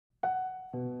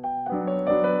Hi,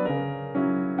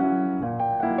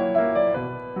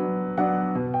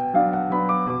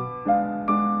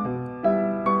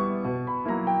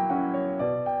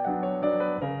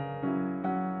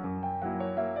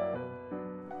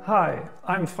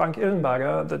 I'm Frank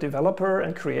Illenberger, the developer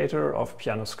and creator of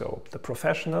Pianoscope, the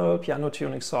professional piano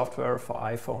tuning software for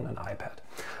iPhone and iPad.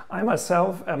 I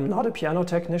myself am not a piano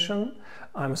technician.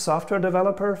 I'm a software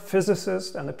developer,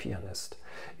 physicist, and a pianist.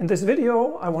 In this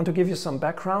video, I want to give you some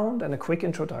background and a quick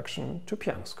introduction to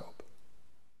Pianoscope.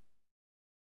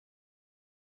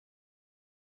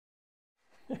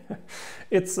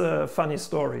 It's a funny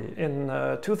story. In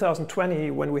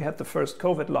 2020, when we had the first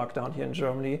COVID lockdown here in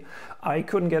Germany, I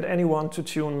couldn't get anyone to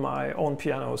tune my own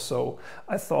piano, so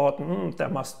I thought, there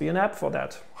must be an app for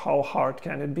that. How hard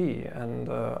can it be? And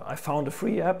I found a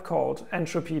free app called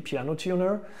Entropy Piano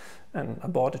Tuner, and I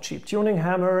bought a cheap tuning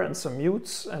hammer and some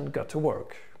mutes and got to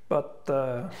work. But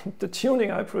the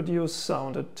tuning I produced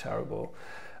sounded terrible.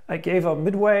 I gave up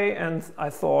midway and I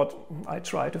thought I'd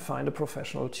try to find a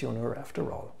professional tuner after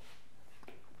all.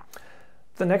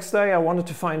 The next day I wanted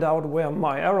to find out where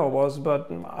my error was,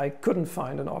 but I couldn't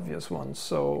find an obvious one,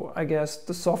 so I guess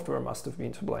the software must have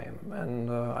been to blame.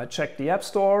 And I checked the App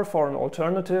Store for an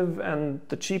alternative, and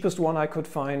the cheapest one I could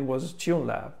find was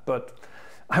TuneLab. But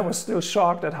I was still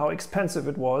shocked at how expensive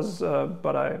it was,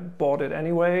 but I bought it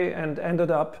anyway and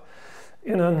ended up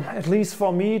in an, at least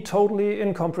for me, totally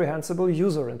incomprehensible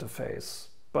user interface.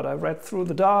 But I read through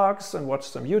the docs and watched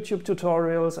some YouTube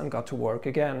tutorials and got to work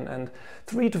again. And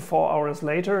 3 to 4 hours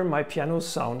later, my piano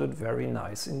sounded very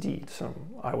nice indeed.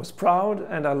 I was proud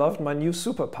and I loved my new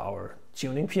superpower,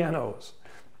 tuning pianos.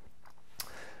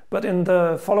 But in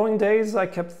the following days, I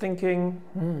kept thinking,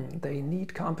 they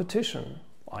need competition.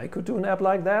 I could do an app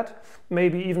like that,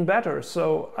 maybe even better.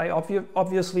 So I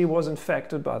obviously was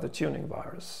infected by the tuning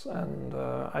virus. And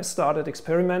I started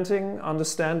experimenting,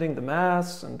 understanding the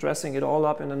maths and dressing it all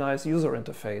up in a nice user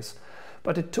interface.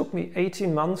 But it took me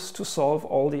 18 months to solve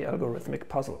all the algorithmic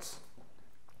puzzles.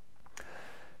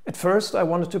 At first, I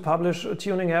wanted to publish a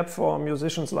tuning app for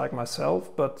musicians like myself,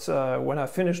 but when I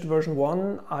finished version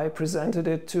 1, I presented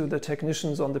it to the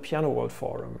technicians on the Piano World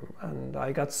forum, and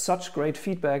I got such great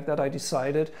feedback that I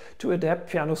decided to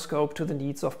adapt Pianoscope to the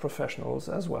needs of professionals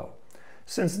as well.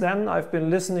 Since then, I've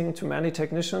been listening to many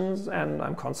technicians, and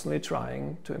I'm constantly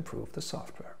trying to improve the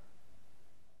software.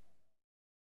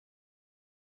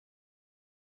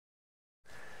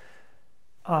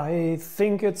 I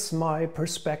think it's my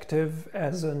perspective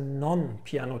as a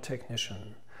non-piano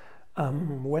technician.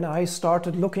 When I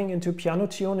started looking into piano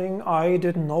tuning, I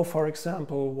didn't know, for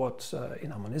example, what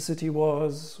inharmonicity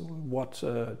was, what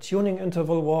tuning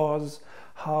interval was,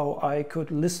 how I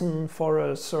could listen for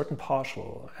a certain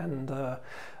partial. And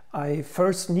I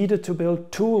first needed to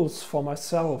build tools for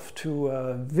myself to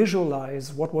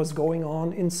visualize what was going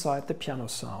on inside the piano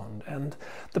sound. And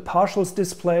the partials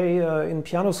display in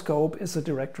Pianoscope is a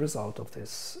direct result of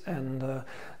this. And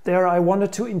there I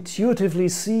wanted to intuitively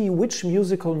see which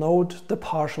musical note the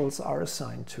partials are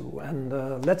assigned to. And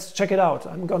let's check it out.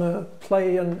 I'm gonna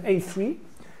play an A3.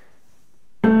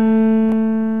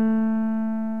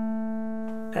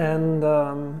 And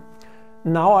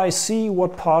now I see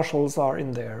what partials are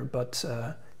in there, but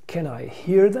can I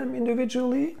hear them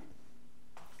individually?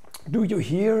 Do you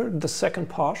hear the second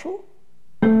partial?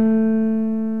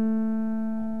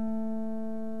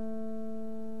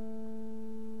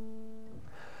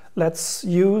 Let's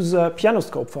use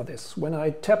Pianoscope for this. When I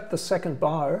tap the second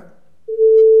bar,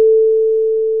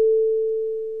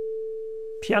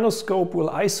 Pianoscope will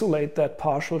isolate that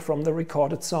partial from the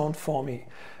recorded sound for me.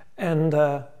 And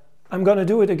I'm going to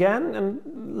do it again, and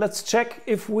let's check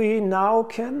if we now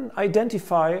can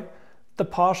identify the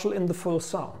partial in the full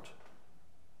sound.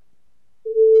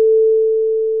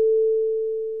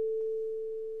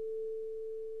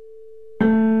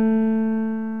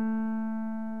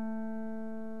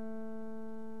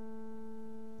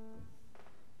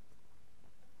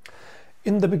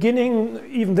 In the beginning,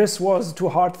 even this was too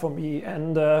hard for me,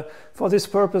 and for this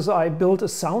purpose I built a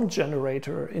sound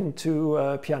generator into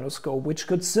Pianoscope, which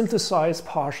could synthesize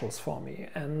partials for me.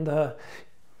 And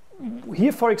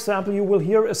here, for example, you will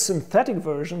hear a synthetic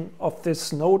version of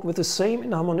this note with the same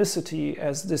inharmonicity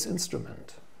as this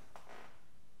instrument.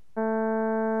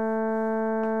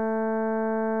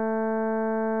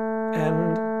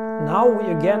 And now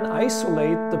we again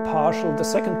isolate the partial, the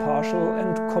second partial,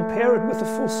 and compare it with the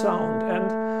full sound and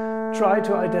try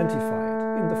to identify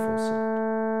it in the full sound.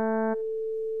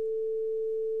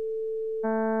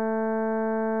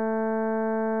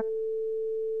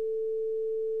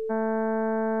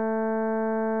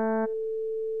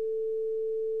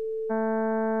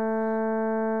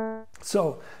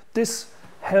 So this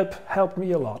helped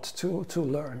me a lot to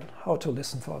learn how to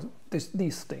listen for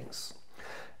these things.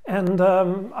 And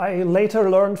I later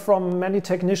learned from many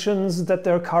technicians that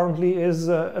there currently is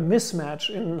a mismatch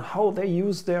in how they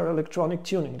use their electronic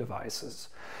tuning devices.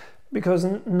 Because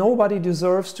nobody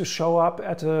deserves to show up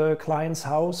at a client's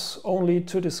house only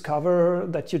to discover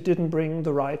that you didn't bring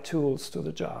the right tools to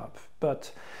the job.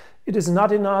 But it is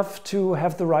not enough to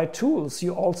have the right tools.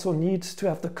 You also need to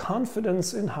have the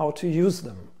confidence in how to use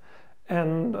them.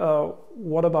 And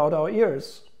what about our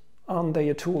ears? Aren't they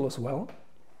a tool as well?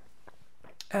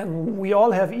 And we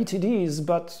all have ETDs,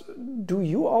 but do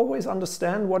you always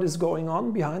understand what is going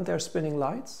on behind their spinning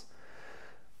lights?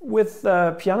 With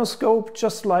a Pianoscope,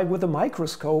 just like with a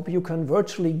microscope, you can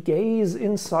virtually gaze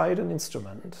inside an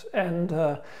instrument.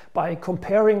 And by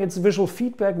comparing its visual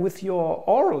feedback with your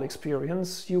oral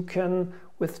experience, you can,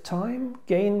 with time,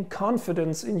 gain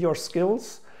confidence in your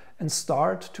skills and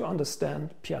start to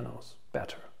understand pianos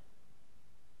better.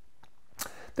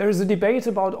 There is a debate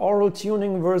about oral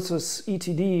tuning versus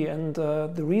ETD, and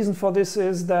the reason for this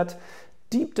is that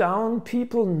deep down,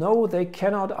 people know they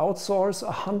cannot outsource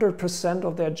 100%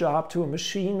 of their job to a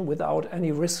machine without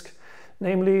any risk.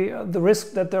 Namely, the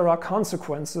risk that there are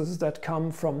consequences that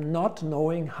come from not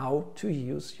knowing how to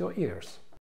use your ears.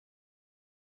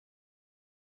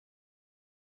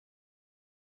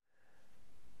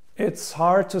 It's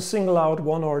hard to single out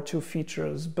one or two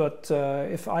features, but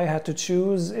if I had to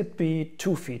choose, it'd be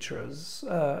two features,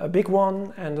 a big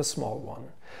one and a small one.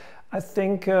 I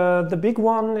think the big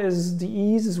one is the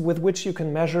ease with which you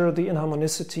can measure the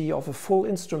inharmonicity of a full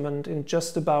instrument in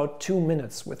just about 2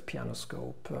 minutes with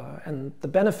Pianoscope, and the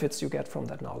benefits you get from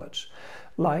that knowledge,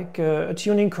 like a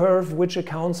tuning curve which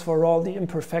accounts for all the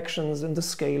imperfections in the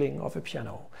scaling of a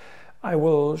piano. I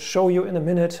will show you in a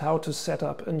minute how to set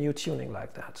up a new tuning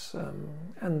like that.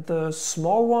 And the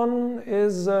small one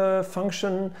is a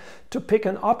function to pick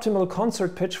an optimal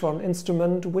concert pitch for an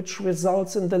instrument which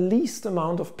results in the least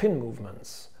amount of pin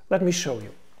movements. Let me show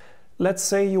you. Let's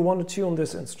say you want to tune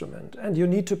this instrument and you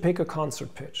need to pick a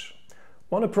concert pitch.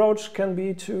 One approach can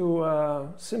be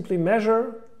to simply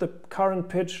measure the current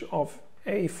pitch of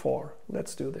A4.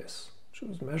 Let's do this.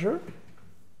 Choose measure.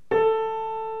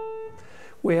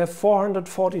 We have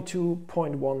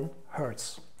 442.1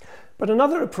 Hertz. But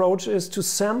another approach is to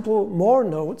sample more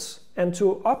notes and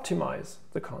to optimize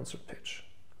the concert pitch.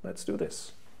 Let's do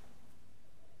this.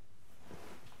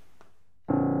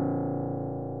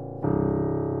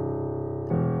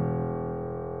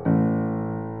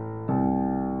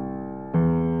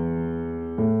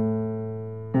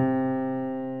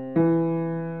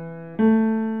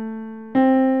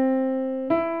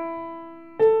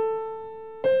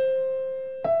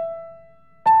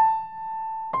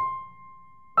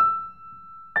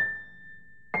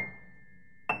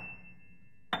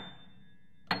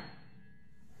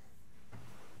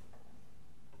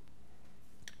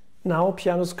 Now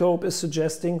Pianoscope is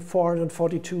suggesting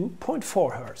 442.4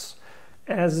 Hz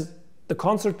as the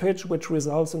concert pitch which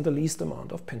results in the least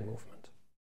amount of pin movement.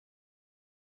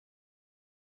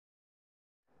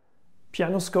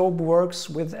 Pianoscope works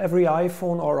with every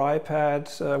iPhone or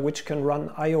iPad which can run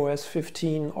iOS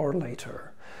 15 or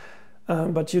later.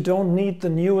 But you don't need the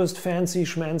newest fancy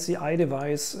schmancy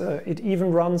iDevice. It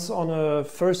even runs on a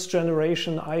first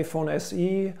generation iPhone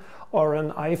SE or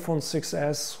an iPhone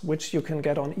 6s, which you can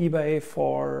get on eBay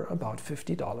for about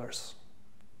 $50.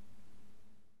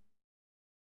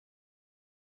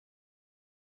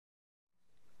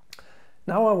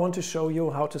 Now I want to show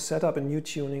you how to set up a new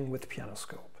tuning with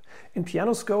Pianoscope. In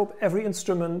Pianoscope, every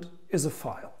instrument is a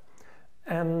file.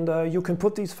 And you can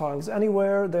put these files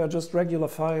anywhere. They're just regular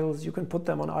files. You can put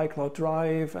them on iCloud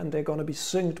Drive and they're going to be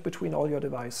synced between all your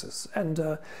devices.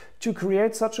 And to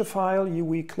create such a file,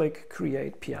 we click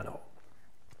Create Piano.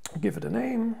 Give it a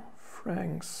name,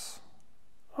 Frank's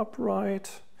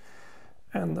Upright.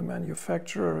 And the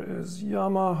manufacturer is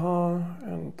Yamaha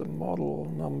and the model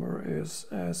number is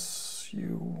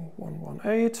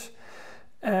SU118.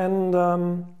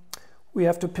 And we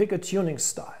have to pick a tuning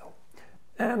style.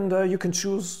 And you can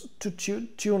choose to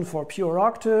tune for pure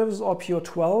octaves or pure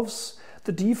 12s.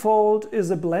 The default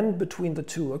is a blend between the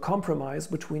two, a compromise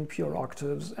between pure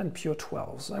octaves and pure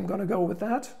 12s. I'm going to go with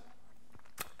that.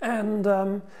 And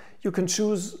you can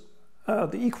choose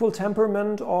the equal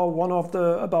temperament or one of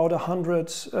the about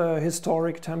 100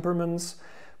 historic temperaments.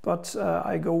 But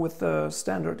I go with the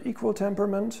standard equal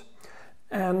temperament.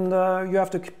 And you have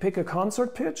to pick a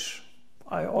concert pitch.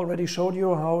 I already showed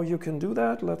you how you can do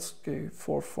that. Let's go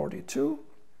 442.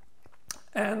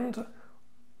 And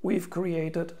we've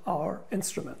created our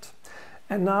instrument.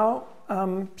 And now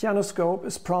Pianoscope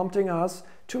is prompting us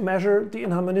to measure the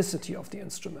inharmonicity of the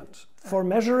instrument. For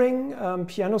measuring,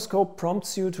 Pianoscope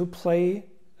prompts you to play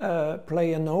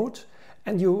a note,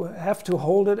 and you have to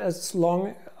hold it as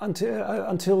long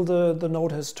until the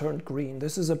note has turned green.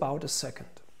 This is about a second.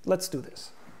 Let's do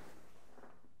this.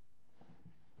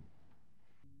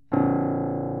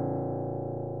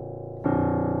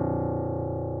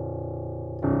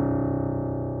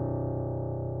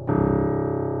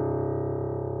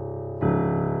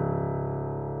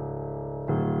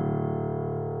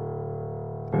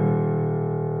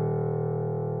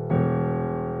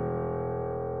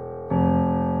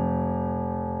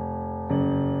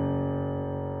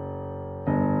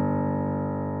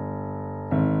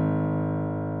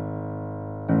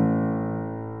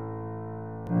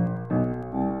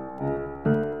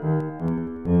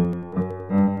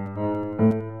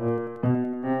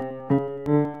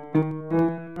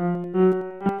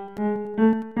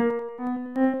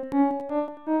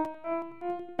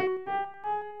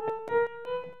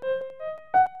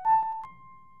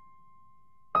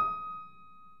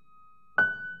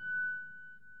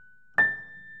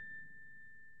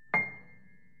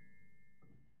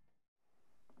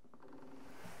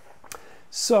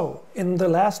 So, in the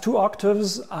last 2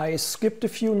 octaves, I skipped a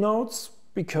few notes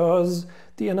because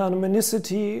the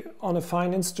inharmonicity on a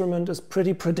fine instrument is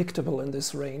pretty predictable in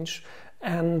this range,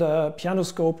 and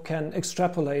Pianoscope can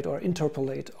extrapolate or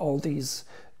interpolate all these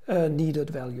needed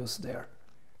values there.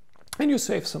 And you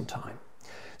save some time.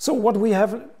 So what we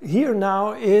have here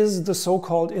now is the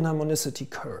so-called inharmonicity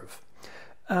curve.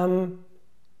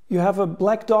 You have a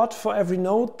black dot for every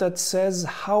note that says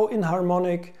how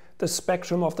inharmonic the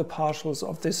spectrum of the partials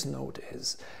of this note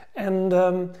is. And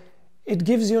it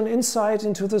gives you an insight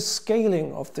into the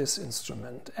scaling of this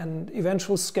instrument and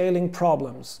eventual scaling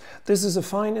problems. This is a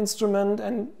fine instrument,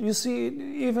 and you see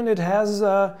even it has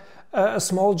a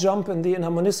small jump in the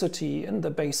inharmonicity in the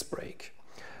bass break.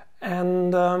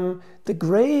 And the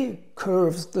gray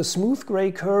curves, the smooth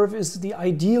gray curve, is the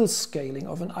ideal scaling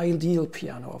of an ideal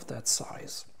piano of that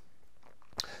size.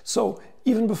 So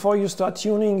even before you start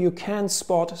tuning, you can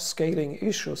spot scaling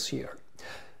issues here.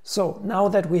 So now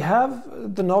that we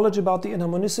have the knowledge about the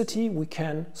inharmonicity, we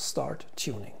can start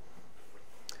tuning.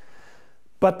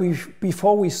 But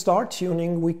before we start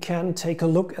tuning, we can take a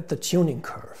look at the tuning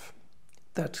curve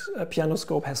that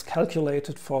Pianoscope has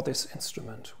calculated for this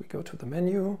instrument. We go to the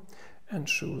menu and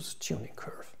choose Tuning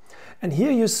Curve. And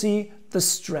here you see the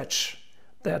stretch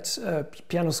that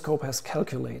Pianoscope has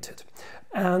calculated.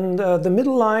 And the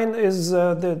middle line is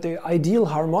the ideal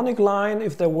harmonic line.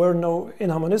 If there were no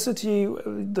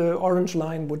inharmonicity, the orange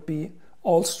line would be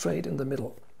all straight in the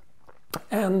middle.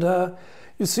 And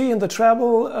you see in the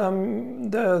treble,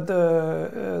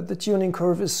 the tuning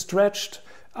curve is stretched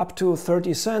up to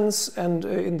 30 cents, and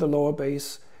in the lower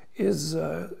bass is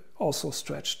also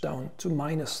stretched down to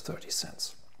minus 30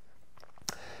 cents.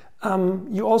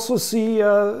 You also see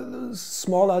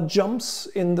smaller jumps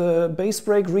in the bass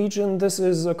break region. This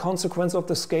is a consequence of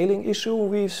the scaling issue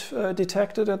we've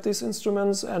detected at these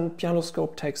instruments, and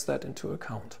Pianoscope takes that into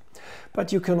account.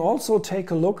 But you can also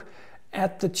take a look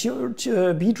at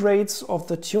the beat rates of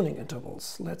the tuning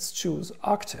intervals. Let's choose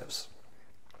octaves.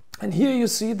 And here you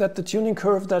see that the tuning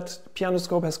curve that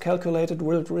Pianoscope has calculated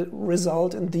will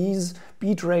result in these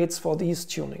beat rates for these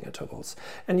tuning intervals.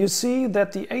 And you see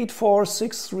that the 8/4,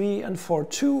 6/3 and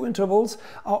 4/2 intervals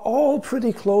are all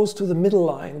pretty close to the middle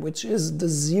line, which is the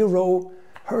 0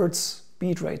 Hertz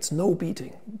beat rates, no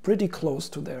beating, pretty close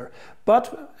to there.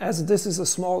 But as this is a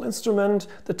small instrument,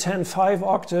 the 10/5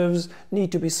 octaves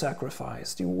need to be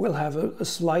sacrificed. You will have a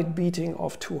slight beating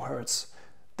of 2 Hertz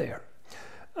there.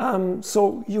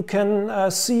 So you can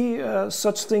see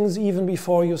such things even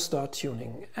before you start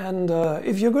tuning. And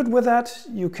if you're good with that,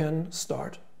 you can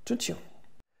start to tune.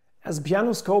 As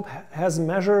Pianoscope has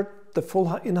measured the full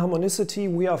inharmonicity,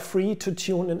 we are free to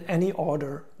tune in any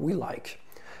order we like.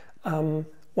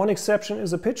 One exception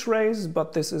is a pitch raise,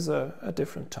 but this is a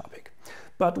different topic.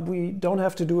 But we don't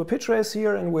have to do a pitch raise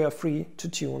here, and we are free to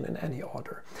tune in any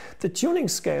order. The tuning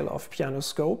scale of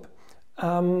Pianoscope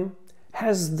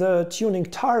has the tuning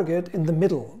target in the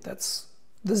middle. That's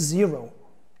the 0.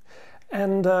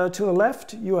 And to the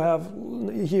left you have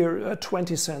here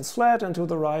 20 cents flat, and to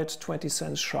the right 20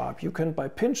 cents sharp. You can, by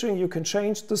pinching, you can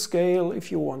change the scale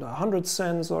if you want 100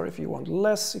 cents or if you want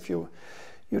less, if you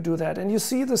do that. And you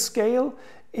see the scale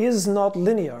is not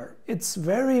linear. It's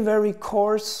very, very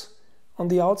coarse on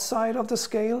the outside of the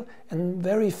scale and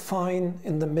very fine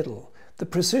in the middle. The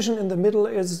precision in the middle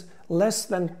is less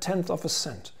than 1/10 of a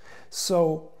cent.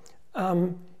 So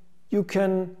you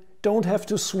can don't have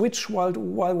to switch while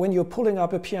when you're pulling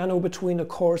up a piano between a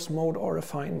coarse mode or a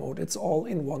fine mode. It's all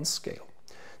in one scale.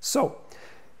 So,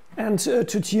 and to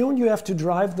tune, you have to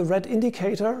drive the red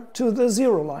indicator to the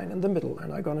 0 line in the middle,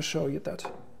 and I'm going to show you that.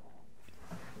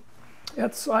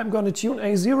 I'm going to tune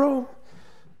A0.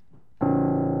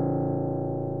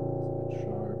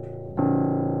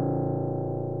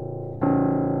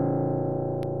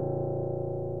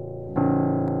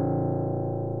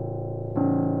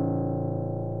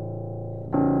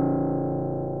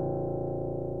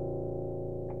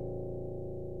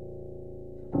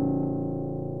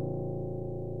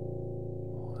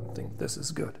 I think this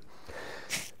is good.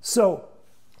 So,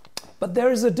 but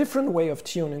there is a different way of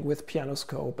tuning with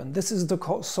Pianoscope, and this is the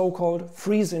so-called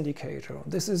freeze indicator.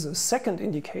 This is a second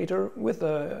indicator with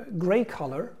a gray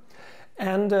color,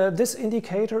 and this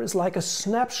indicator is like a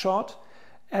snapshot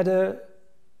at a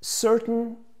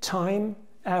certain time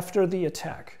after the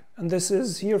attack. And this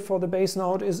is here for the bass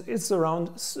note, it's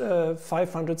around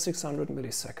 500, 600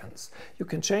 milliseconds. You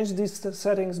can change these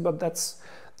settings, but that's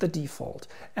the default.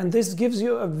 And this gives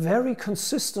you a very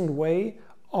consistent way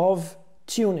of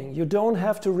tuning. You don't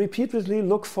have to repeatedly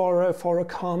look for a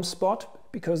calm spot,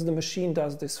 because the machine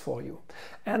does this for you.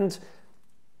 And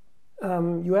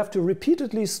you have to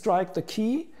repeatedly strike the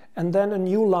key, and then a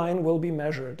new line will be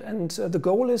measured. And the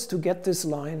goal is to get this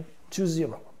line to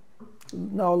 0.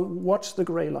 Now watch the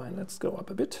gray line. Let's go up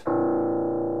a bit.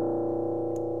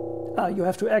 You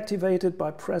have to activate it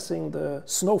by pressing the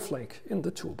snowflake in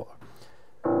the toolbar.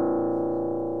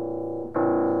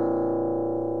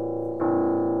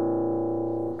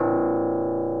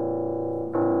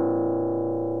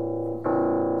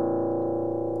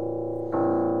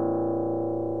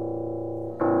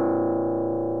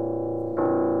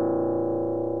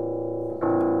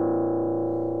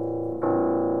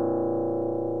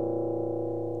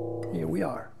 Here we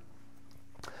are.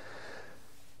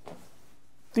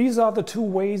 These are the two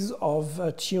ways of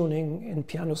tuning in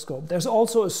Pianoscope. There's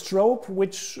also a strobe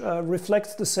which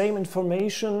reflects the same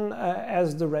information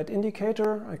as the red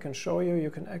indicator. I can show you. You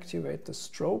can activate the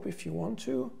strobe if you want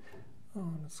to.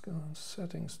 Let's go on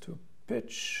settings to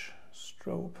pitch,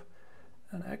 strobe,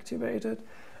 and activate it.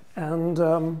 And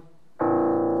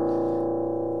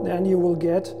then you will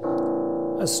get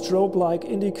a strobe-like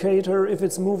indicator. If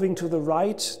it's moving to the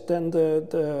right, then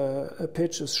the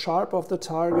pitch is sharp of the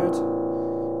target.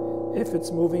 If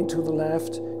it's moving to the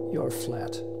left, you're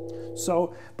flat.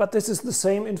 So, but this is the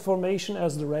same information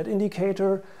as the red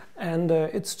indicator, and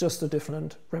it's just a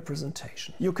different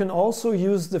representation. You can also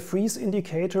use the freeze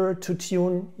indicator to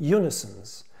tune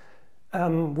unisons.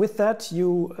 With that,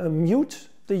 you mute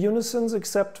the unisons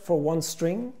except for one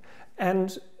string,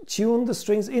 and tune the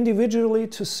strings individually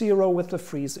to 0 with the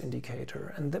freeze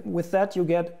indicator. And with that you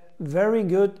get very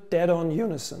good dead-on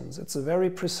unisons. It's a very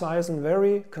precise and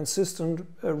very consistent,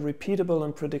 repeatable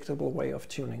and predictable way of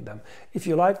tuning them. If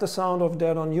you like the sound of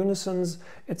dead-on unisons,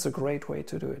 it's a great way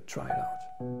to do it. Try it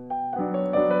out.